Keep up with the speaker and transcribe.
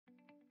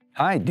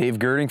Hi, Dave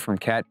Girding from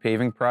CAT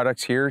Paving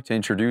Products here to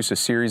introduce a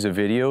series of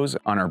videos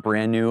on our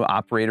brand new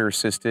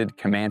operator-assisted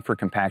command for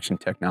compaction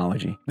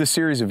technology. This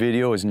series of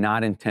video is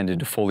not intended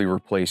to fully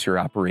replace your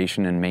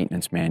operation and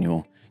maintenance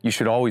manual. You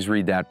should always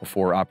read that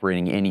before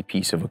operating any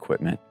piece of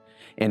equipment.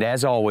 And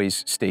as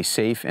always, stay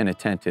safe and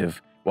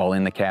attentive while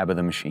in the cab of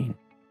the machine.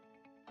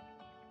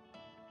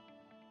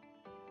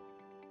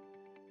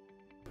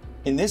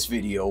 In this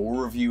video,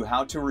 we'll review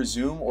how to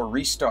resume or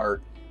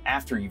restart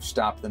after you've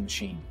stopped the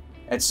machine.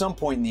 At some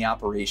point in the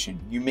operation,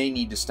 you may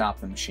need to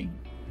stop the machine.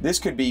 This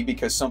could be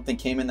because something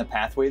came in the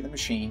pathway of the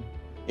machine,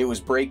 it was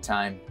break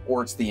time,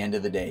 or it's the end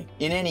of the day.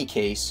 In any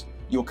case,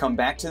 you'll come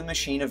back to the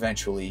machine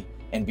eventually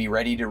and be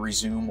ready to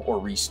resume or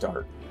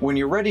restart. When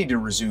you're ready to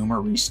resume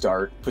or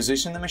restart,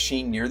 position the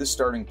machine near the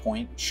starting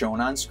point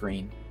shown on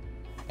screen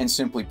and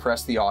simply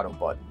press the auto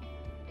button.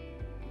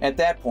 At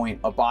that point,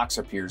 a box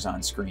appears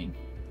on screen.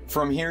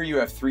 From here, you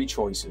have three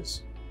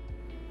choices.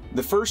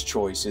 The first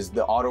choice is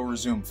the auto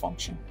resume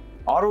function.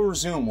 Auto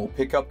resume will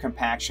pick up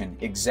compaction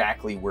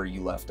exactly where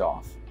you left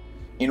off.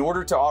 In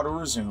order to auto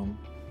resume,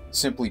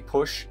 simply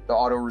push the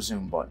auto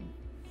resume button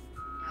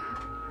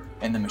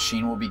and the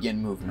machine will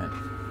begin movement.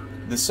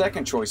 The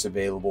second choice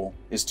available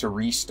is to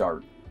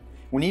restart.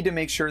 We need to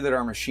make sure that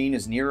our machine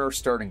is near our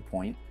starting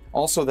point,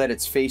 also that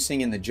it's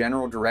facing in the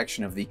general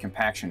direction of the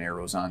compaction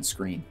arrows on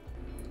screen.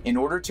 In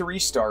order to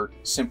restart,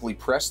 simply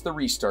press the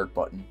restart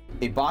button.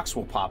 A box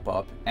will pop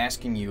up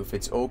asking you if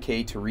it's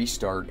okay to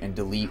restart and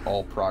delete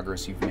all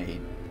progress you've made,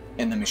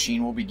 and the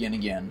machine will begin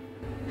again.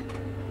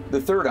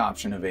 The third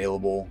option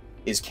available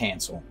is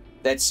cancel.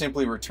 That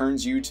simply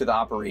returns you to the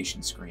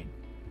operation screen.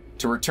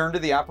 To return to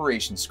the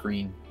operation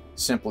screen,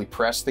 simply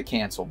press the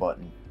cancel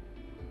button.